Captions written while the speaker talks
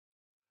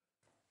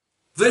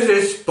This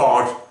is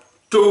part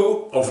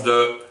 2 of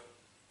the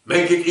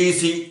Make it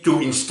easy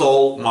to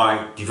install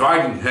my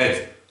dividing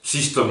head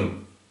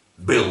system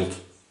build.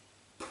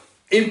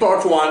 In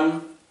part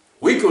 1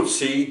 we could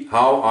see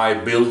how I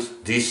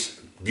built this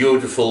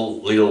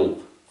beautiful little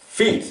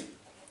feet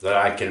that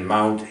I can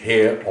mount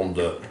here on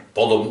the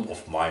bottom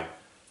of my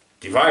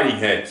dividing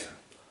head.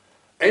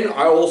 And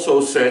I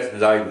also said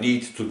that I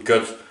need to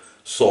cut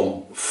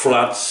some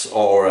flats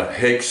or a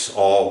hex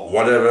or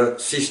whatever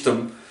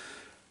system,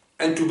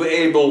 and to be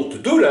able to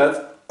do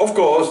that, of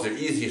course, the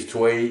easiest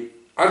way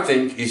I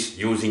think is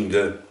using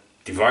the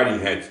dividing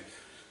head.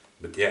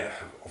 But yeah,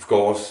 of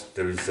course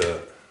there is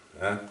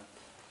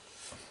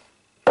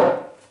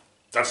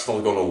that's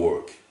not gonna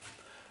work.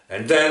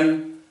 And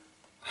then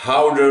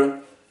how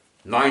the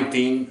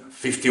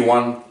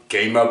 1951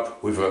 came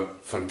up with a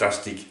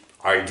fantastic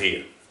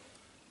idea.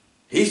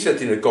 He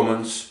said in the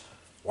comments,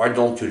 why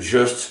don't you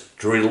just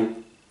drill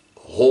a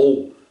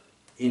hole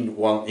in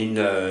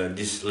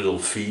this little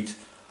feet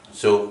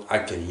so I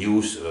can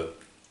use a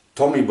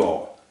Tommy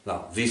bar.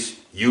 Now this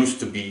used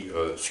to be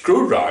a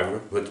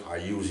screwdriver, but I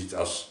use it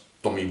as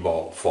Tommy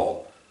bar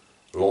for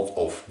a lot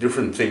of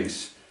different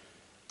things.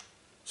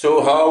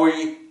 So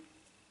Howie,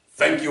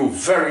 thank you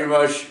very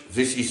much.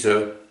 This is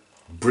a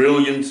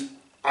brilliant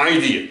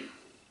idea.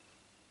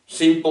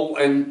 Simple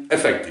and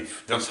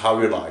effective, that's how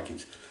we like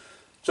it.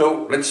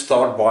 So let's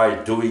start by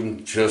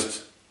doing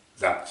just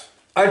that.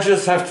 I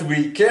just have to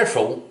be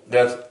careful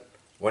that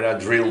when I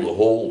drill the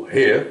hole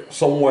here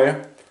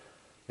somewhere,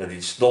 that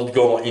it's not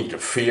gonna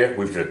interfere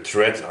with the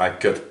thread I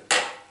cut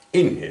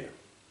in here,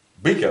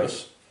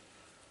 because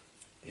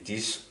it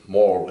is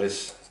more or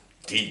less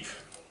deep.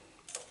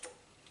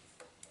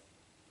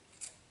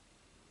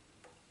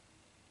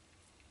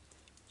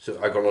 So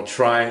I'm gonna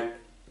try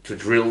to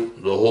drill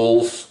the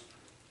holes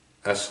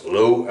as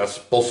low as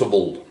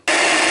possible.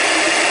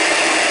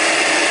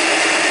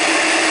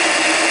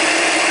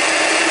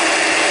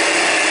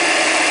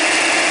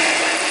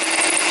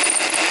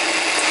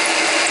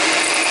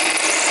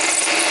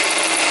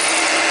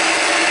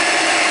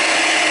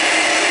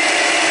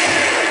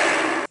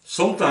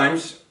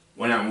 Sometimes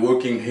when I'm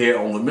working here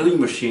on the milling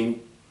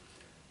machine,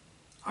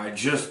 I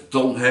just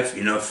don't have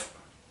enough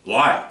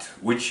light,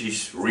 which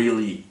is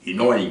really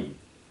annoying.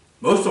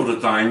 Most of the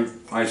time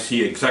I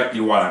see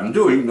exactly what I'm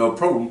doing, no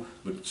problem,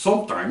 but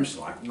sometimes,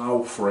 like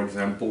now for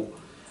example,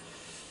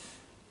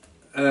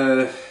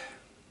 now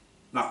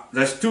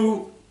there's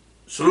two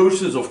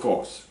solutions of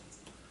course.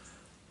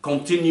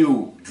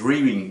 Continue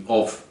dreaming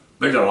of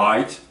better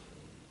light,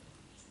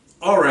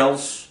 or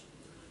else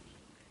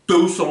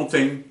do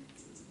something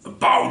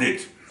about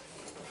it.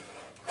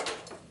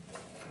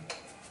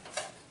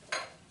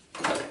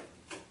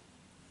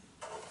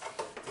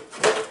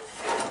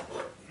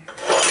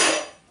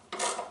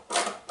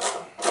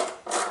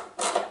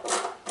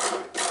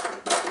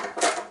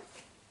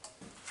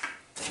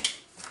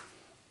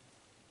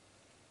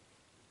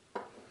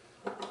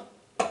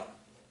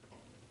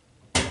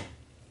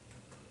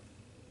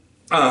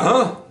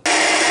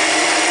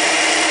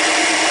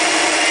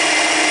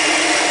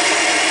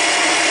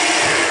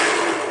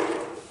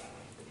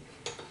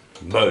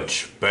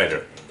 Much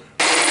better.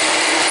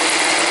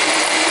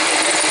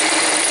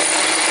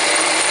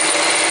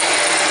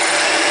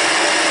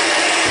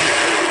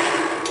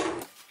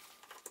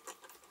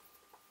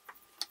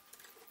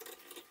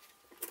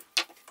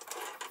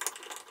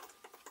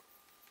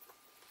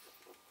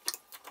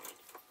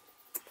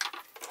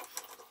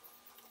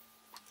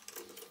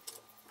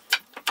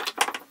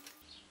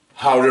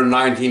 Howder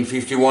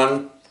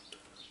 1951,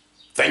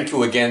 thank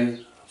you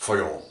again for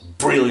your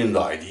brilliant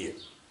idea.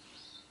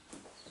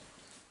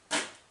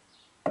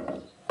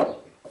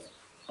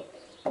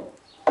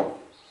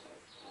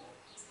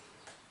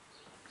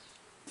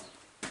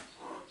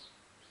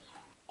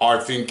 I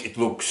think it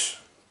looks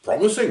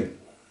promising.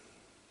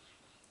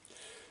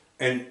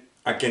 And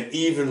I can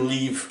even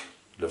leave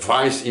the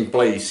vise in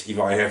place if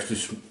I have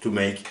to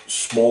make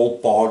small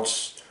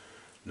parts.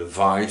 The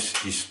vise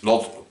is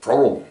not a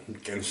problem,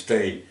 it can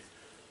stay.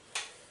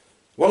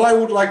 What I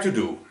would like to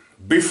do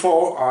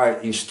before I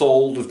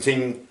install the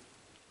thing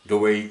the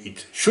way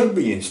it should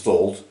be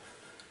installed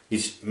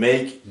is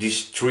make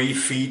these 3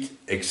 feet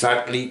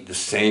exactly the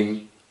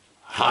same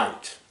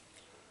height.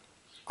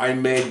 I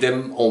made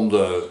them on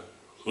the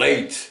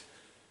lathe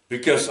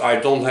because I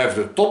don't have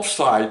the top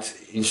side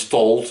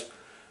installed.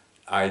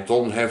 I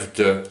don't have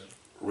the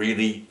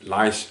really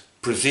nice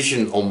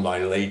precision on my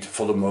lathe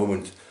for the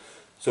moment.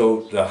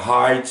 So the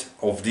height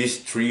of these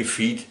 3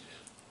 feet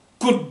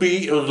could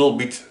be a little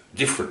bit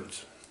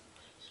different.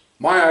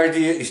 My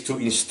idea is to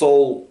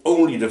install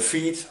only the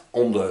feet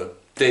on the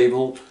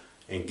table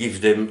and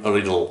give them a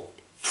little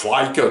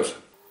fly cut.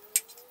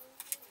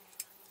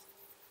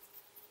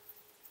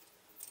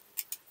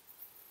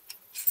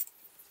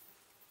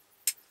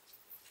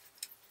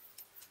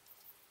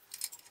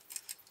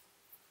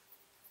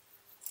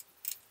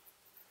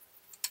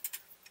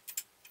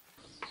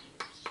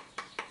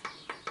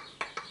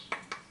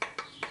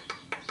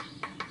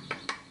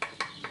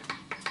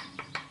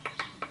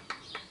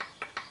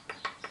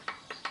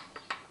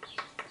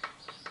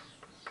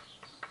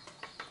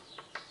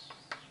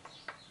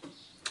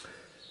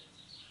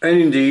 And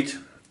indeed,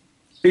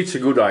 it's a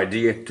good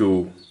idea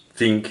to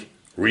think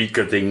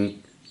recutting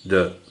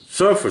the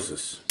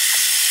surfaces.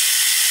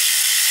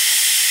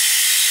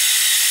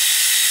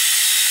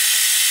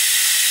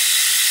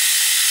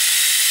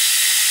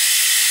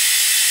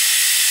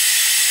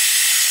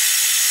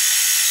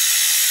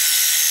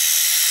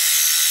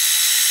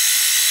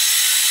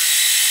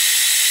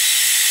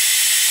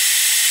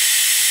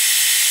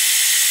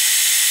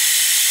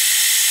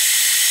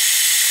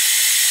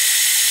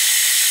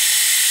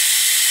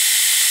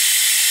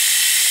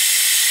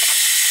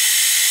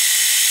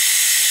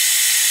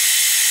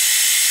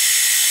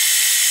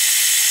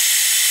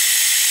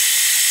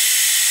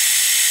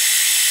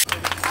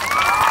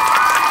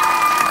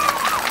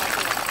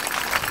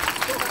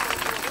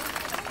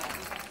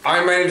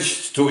 I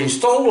managed to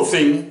install the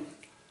thing,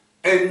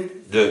 and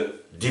the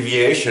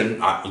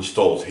deviation I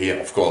installed here,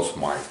 of course,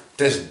 my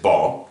test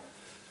bar.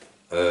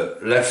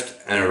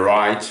 Left and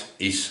right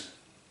is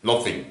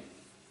nothing,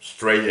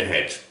 straight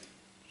ahead,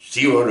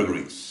 0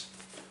 degrees.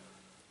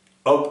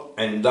 Up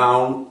and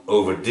down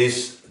over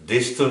this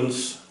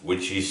distance,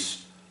 which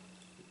is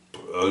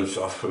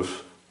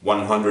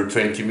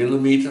 120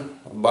 millimeter,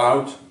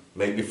 about,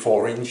 maybe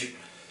 4 inch.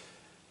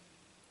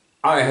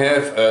 I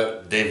have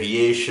a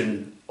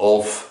deviation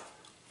of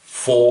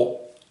 4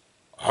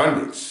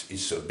 hundredths.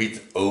 It's a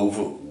bit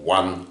over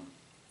 1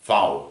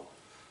 thou.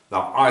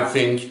 Now I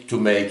think to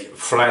make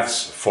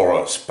flats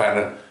for a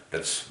spanner,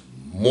 that's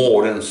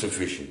more than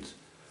sufficient.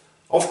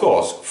 Of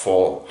course,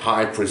 for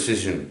high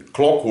precision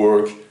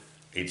clockwork,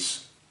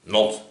 it's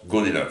not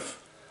good enough.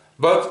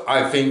 But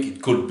I think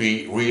it could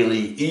be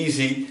really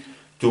easy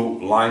to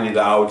line it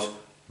out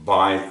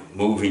by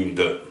moving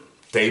the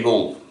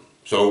table.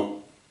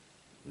 So,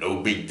 no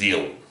big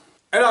deal.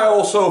 And I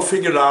also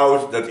figured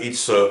out that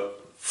it's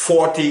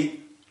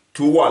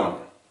 40-to-1.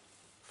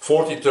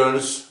 40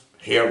 turns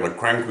here on the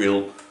crank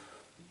wheel,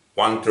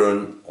 1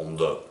 turn on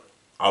the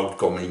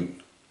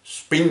outcoming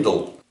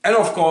spindle. And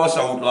of course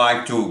I would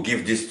like to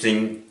give this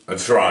thing a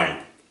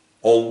try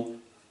on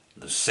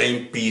the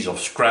same piece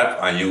of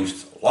scrap I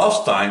used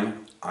last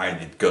time I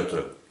did cut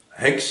a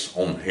hex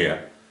on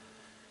here.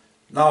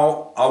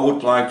 Now I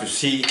would like to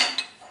see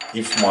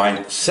if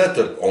my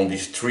setup on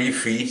these 3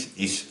 feet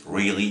is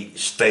really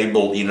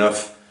stable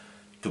enough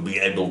to be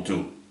able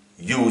to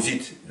use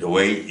it the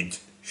way it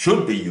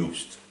should be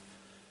used.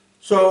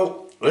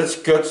 So let's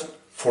cut,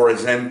 for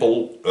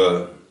example,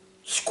 a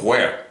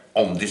square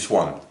on this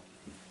one.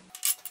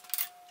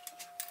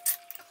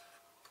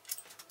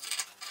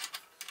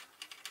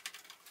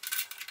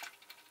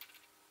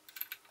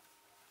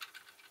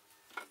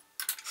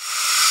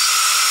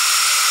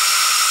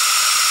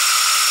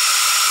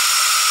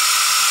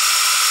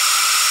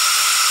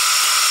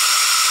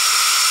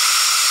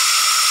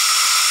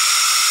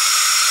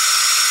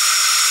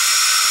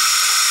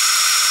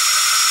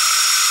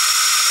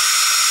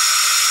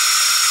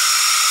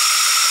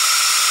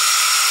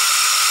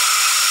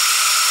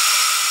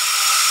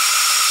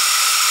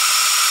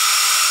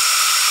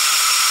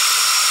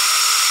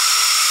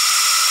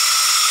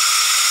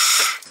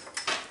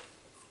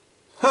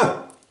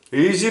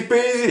 Easy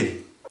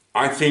peasy.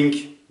 I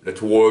think that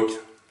worked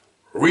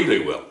really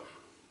well.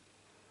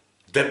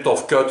 Depth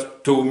of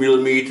cut 2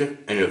 millimeter,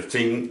 and the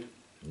thing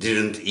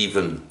didn't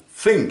even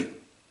think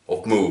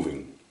of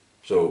moving.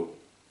 So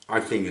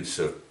I think it's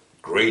a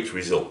great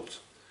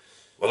result.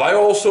 What I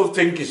also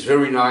think is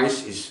very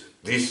nice is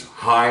this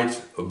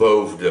height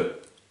above the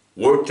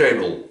work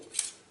table.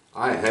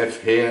 I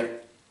have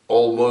here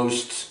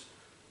almost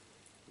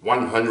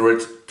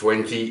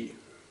 120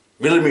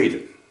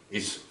 millimeter.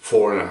 Is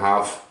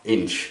 4.5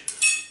 inch,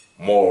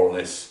 more or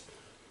less,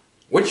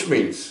 which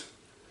means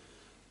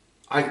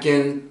I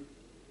can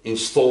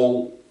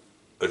install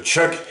a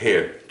chuck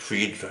here,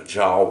 3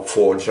 jowl,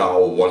 4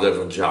 jowl,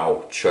 whatever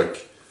jowl chuck.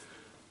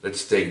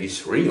 Let's take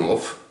this ring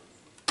off.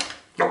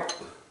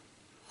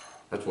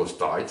 That was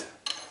tight.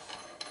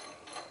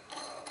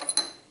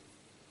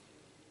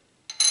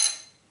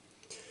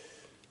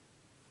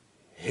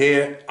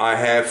 Here I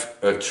have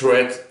a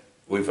thread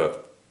with a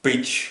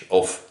pitch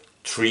of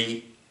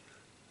 3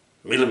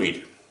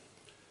 millimeter.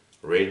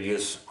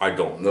 Radius, I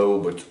don't know,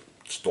 but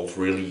it's not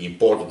really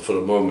important for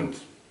the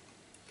moment.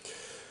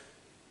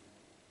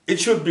 It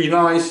should be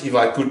nice if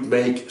I could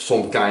make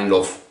some kind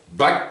of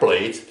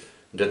backplate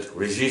that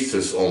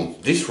resists on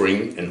this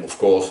ring and of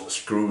course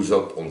screws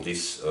up on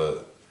this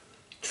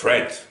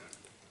thread.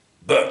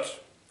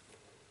 But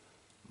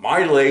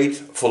my lathe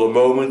for the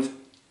moment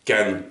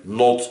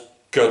cannot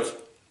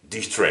cut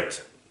this thread.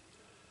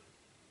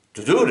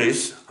 To do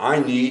this I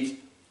need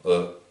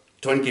a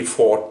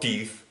 24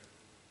 teeth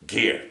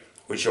gear,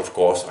 which of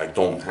course I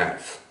don't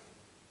have.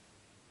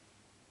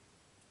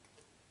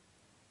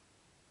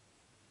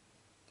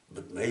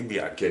 But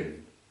maybe I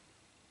can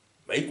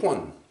make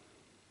one.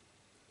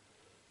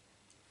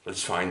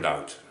 Let's find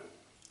out.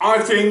 I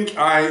think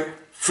I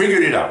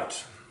figured it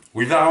out.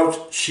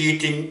 Without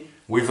cheating,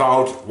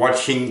 without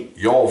watching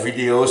your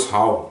videos,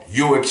 how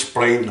you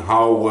explain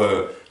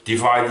how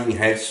dividing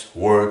heads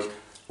work,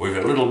 with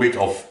a little bit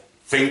of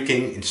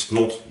thinking it's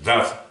not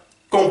that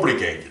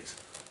complicated.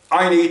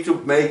 I need to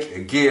make a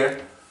gear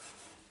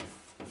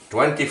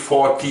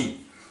 24T.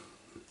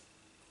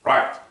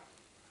 Right.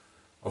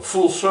 A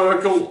full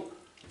circle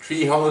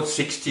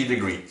 360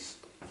 degrees.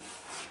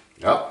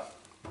 Yeah.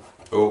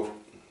 Oh,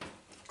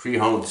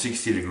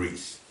 360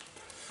 degrees.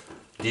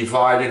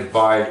 Divided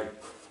by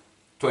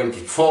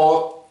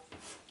 24,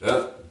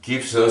 that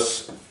gives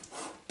us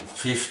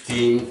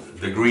 15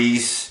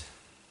 degrees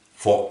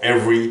for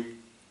every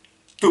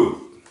tooth.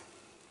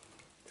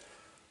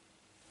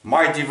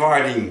 My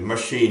dividing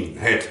machine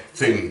head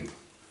thing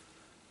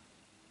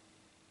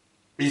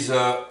is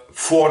a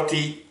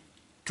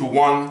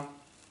 40:1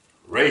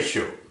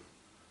 ratio.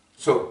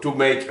 So to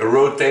make a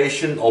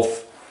rotation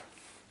of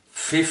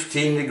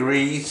 15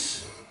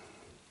 degrees,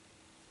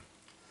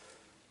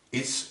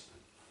 it's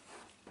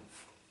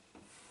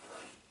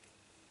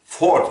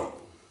 40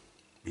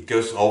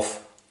 because of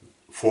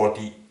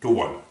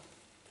 40:1.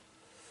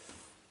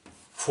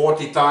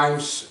 40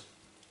 times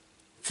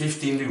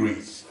 15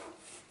 degrees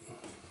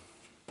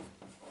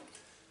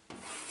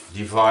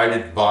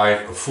divided by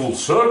a full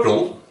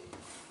circle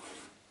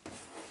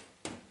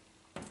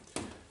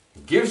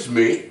gives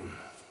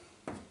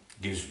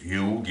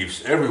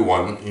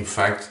everyone, in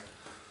fact,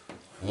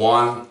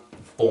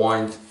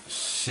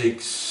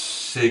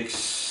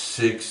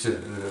 1.666, a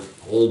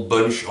whole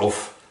bunch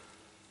of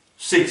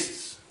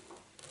sixths,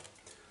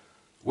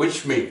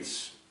 which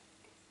means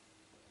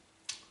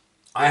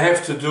I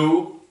have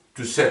to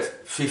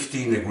set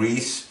 15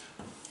 degrees,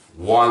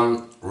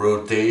 one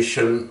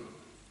rotation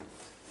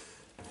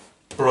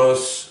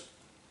plus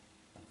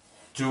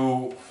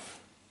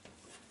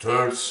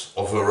 2/3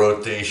 of a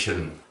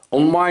rotation.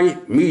 On my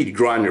meat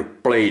grinder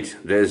plate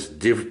there's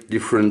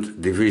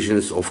different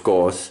divisions, of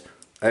course,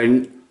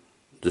 and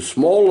the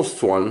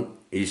smallest one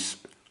is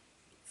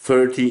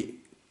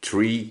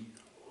 33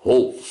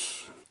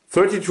 holes.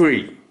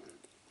 33,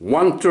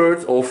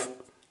 1/3 of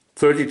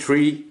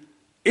 33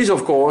 is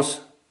of course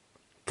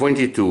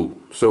 22.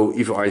 So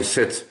if I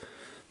set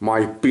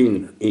my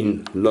pin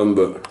in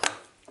number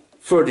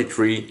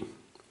 33,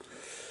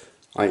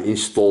 I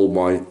install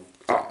my,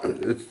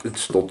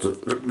 it's not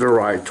the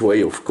right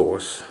way, of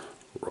course,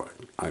 right,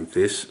 like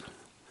this,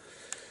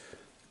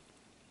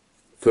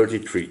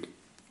 33,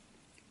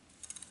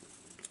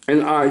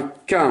 and I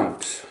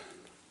count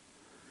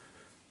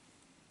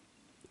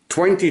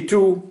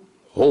 22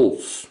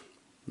 holes,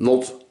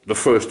 not the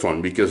first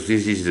one, because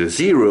this is the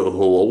 0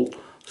 hole,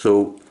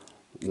 so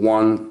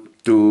 1,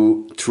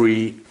 2,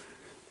 3,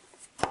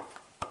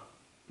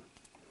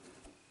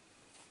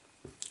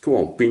 come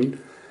on pin,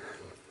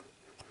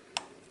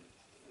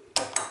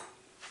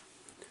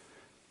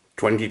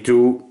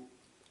 22,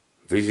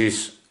 this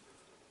is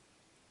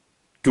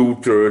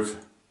 2/3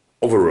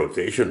 of a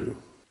rotation.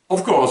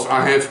 Of course,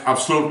 I have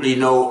absolutely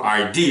no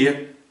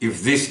idea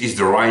if this is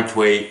the right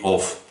way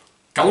of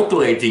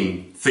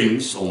calculating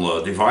things on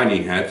a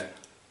dividing head,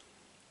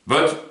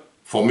 but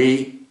for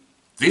me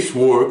this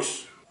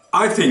works.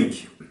 I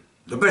think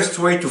the best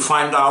way to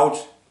find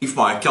out if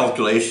my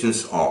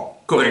calculations are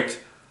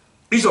correct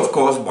is of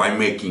course by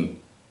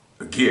making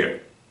a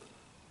gear.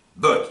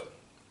 But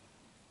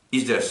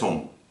is there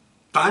some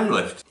time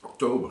left?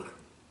 October.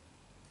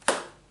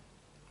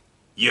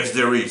 Yes,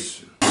 there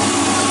is.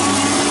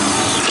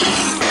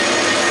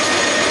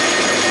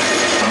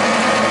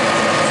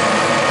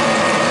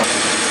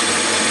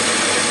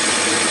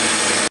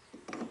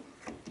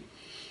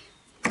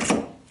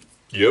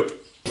 Yep.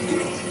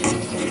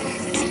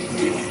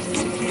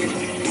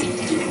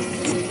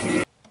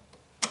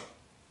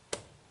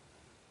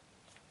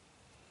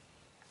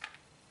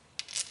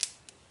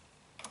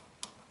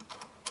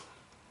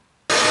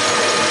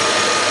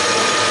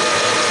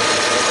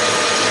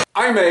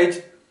 I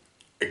made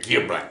a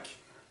gear blank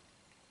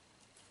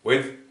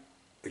with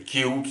a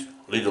cute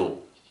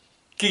little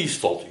key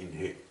slot in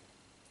here.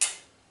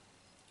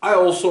 I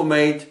also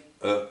made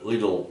a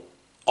little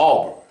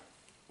arbor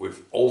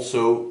with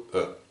also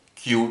a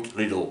cute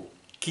little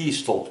key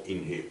slot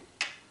in here,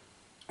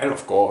 and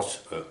of course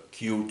a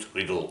cute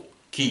little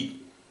key.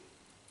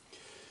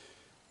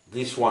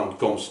 This one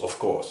comes of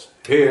course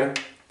here,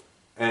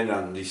 and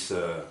then this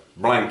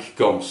blank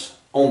comes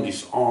on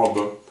this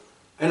arbor,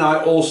 and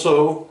I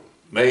also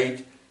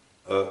made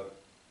a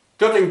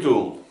cutting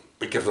tool,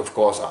 because of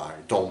course I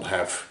don't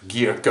have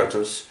gear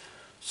cutters,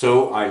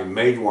 so I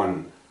made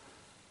one.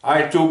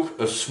 I took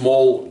a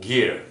small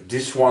gear.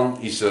 This one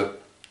is a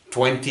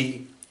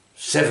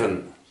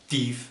 27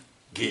 teeth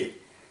gear.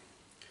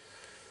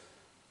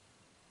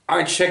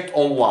 I checked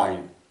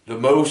online. The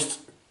most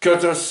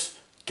cutters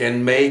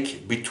can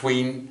make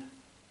between,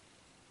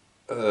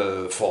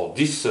 for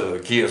these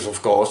gears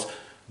of course,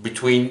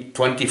 between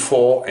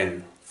 24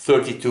 and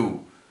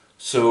 32.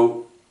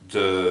 So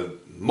the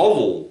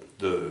model,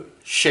 the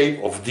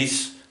shape of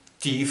this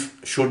teeth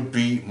should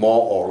be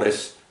more or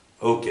less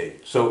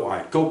okay. So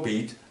I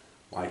copied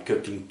my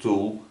cutting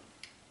tool,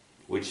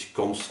 which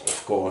comes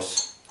of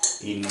course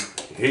in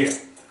here,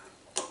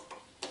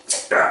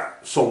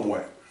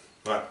 somewhere.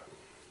 Right.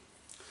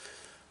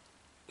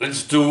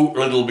 let's do a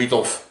little bit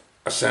of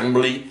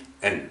assembly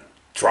and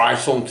try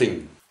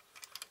something.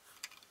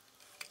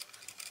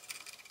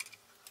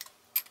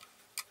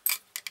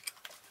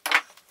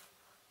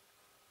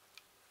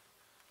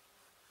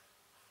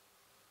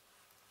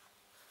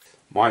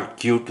 My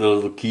cute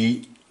little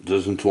key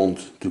doesn't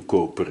want to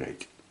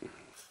cooperate.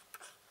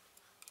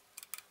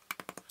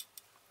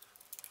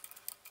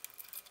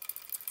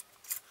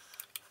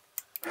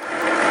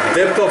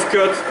 Depth of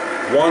cut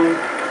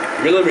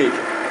 1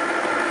 millimeter.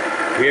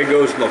 Here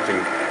goes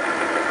nothing.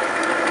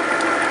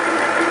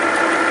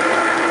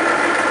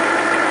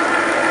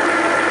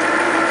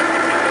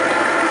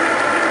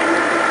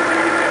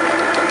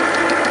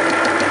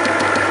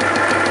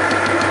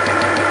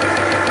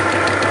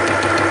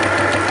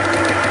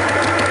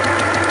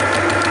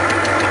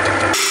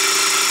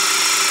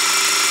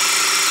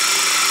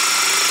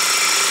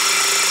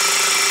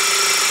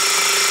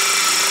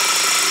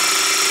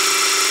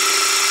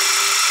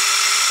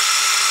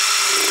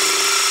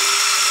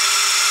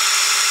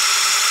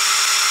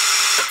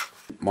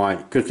 My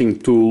cutting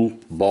tool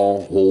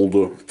ball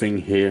holder thing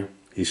here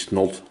is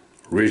not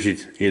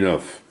rigid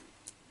enough.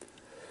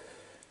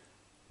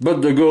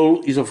 But the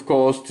goal is of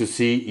course to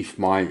see if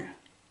my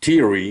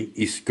theory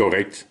is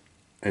correct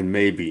and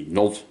maybe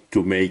not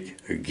to make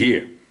a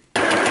gear.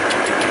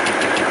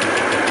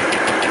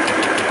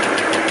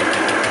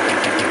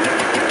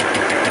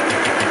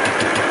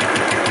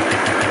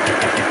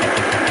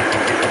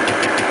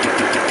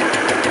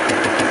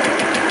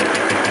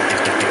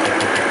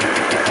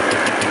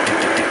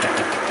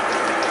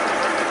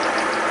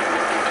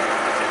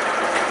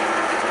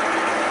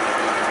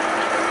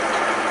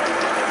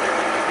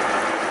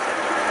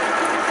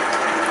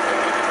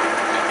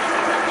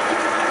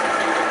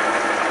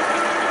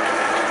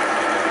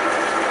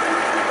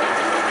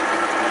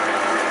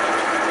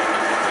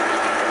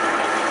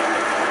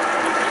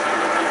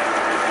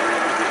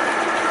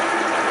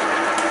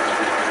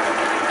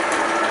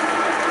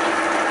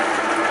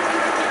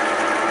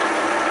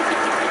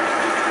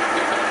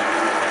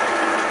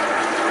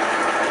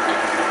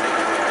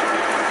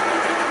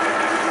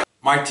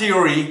 My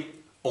theory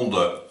on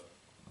the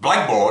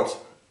blackboard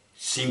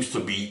seems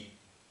to be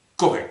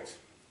correct,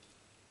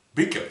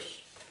 because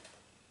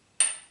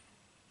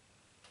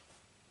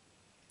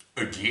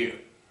a gear.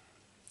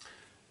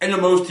 And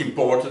the most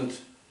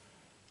important,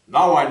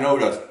 now I know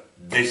that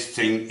this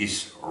thing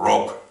is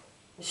rock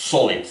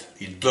solid,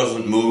 it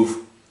doesn't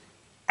move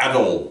at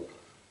all.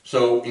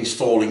 So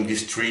installing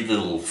these 3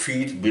 little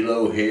feet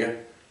below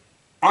here,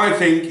 I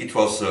think it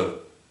was a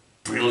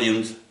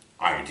brilliant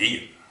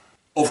idea.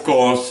 Of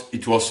course,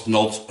 it was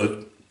not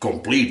a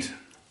complete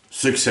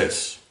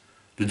success.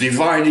 The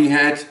dividing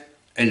head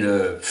and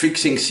the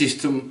fixing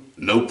system,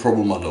 no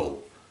problem at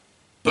all.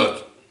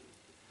 But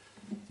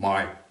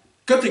my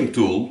cutting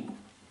tool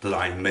that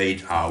I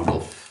made out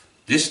of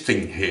this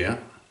thing here,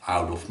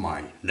 out of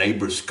my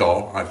neighbor's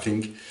car, I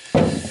think,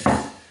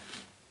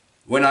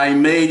 when I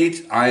made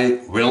it,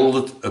 I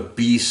welded a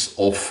piece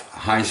of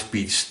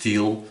high-speed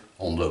steel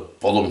on the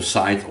bottom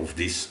side of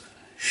this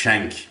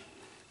shank.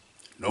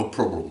 No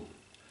problem.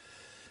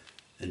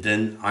 And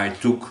then I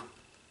took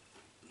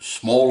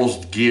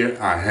smallest gear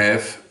I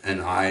have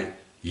and I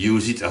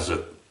use it as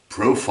a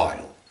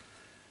profile.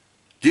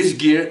 This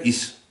gear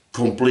is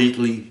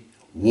completely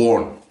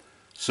worn,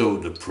 so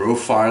the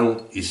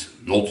profile is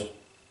not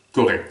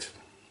correct.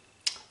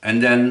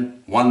 And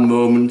then one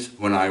moment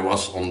when I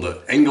was on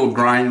the angle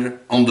grinder,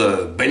 on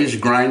the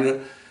bench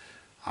grinder,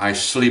 I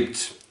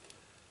slipped,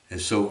 and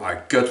so I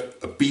cut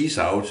a piece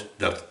out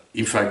that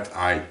in fact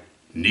I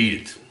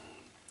needed.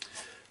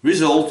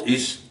 Result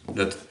is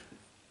that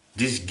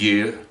this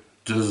gear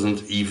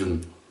doesn't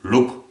even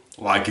look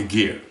like a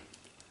gear.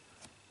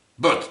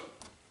 But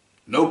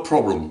no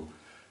problem.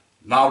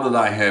 Now that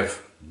I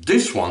have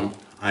this one,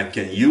 I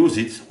can use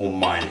it on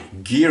my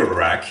gear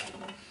rack.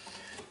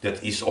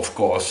 That is of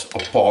course a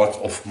part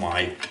of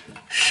my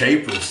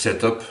shaper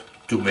setup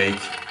to make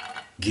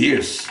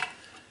gears.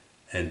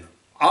 And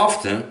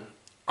after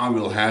I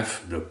will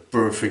have the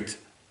perfect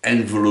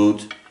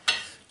envelope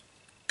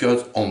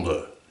cut on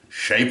the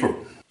shaper.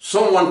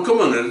 Someone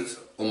commented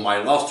on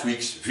my last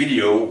week's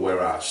video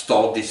where I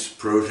start this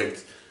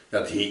project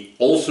that he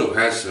also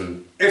has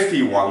an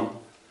FE1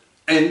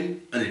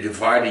 and a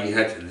dividing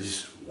head that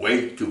is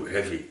way too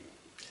heavy.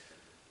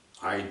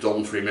 I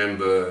don't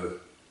remember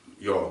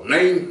your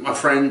name, my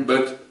friend,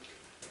 but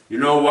you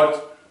know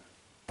what?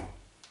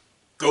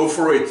 Go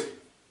for it.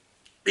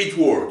 It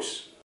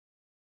works.